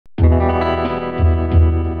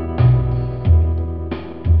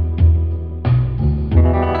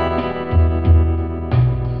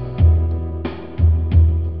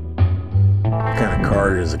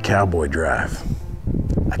cowboy drive?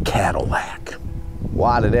 A Cadillac.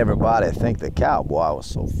 Why did everybody think the cowboy was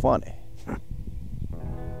so funny?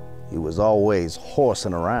 He was always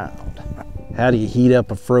horsing around. How do you heat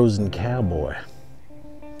up a frozen cowboy?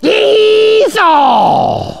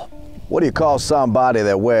 Yeehaw! What do you call somebody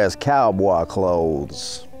that wears cowboy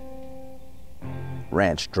clothes?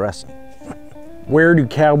 Ranch dressing. Where do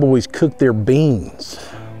cowboys cook their beans?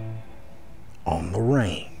 On the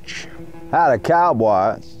range. How do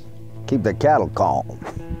cowboys keep their cattle calm?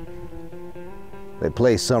 They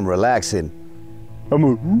play some relaxing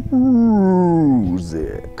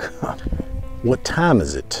music. What time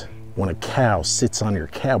is it when a cow sits on your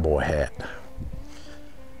cowboy hat?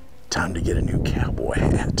 Time to get a new cowboy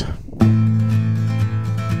hat.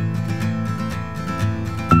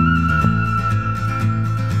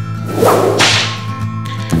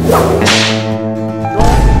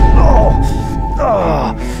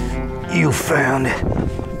 You found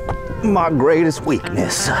my greatest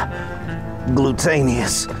weakness.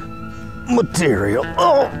 Gluteneous material.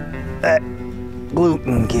 Oh, that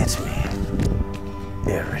gluten gets me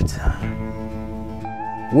every time.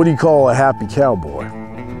 What do you call a happy cowboy?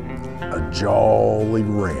 A jolly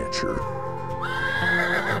rancher.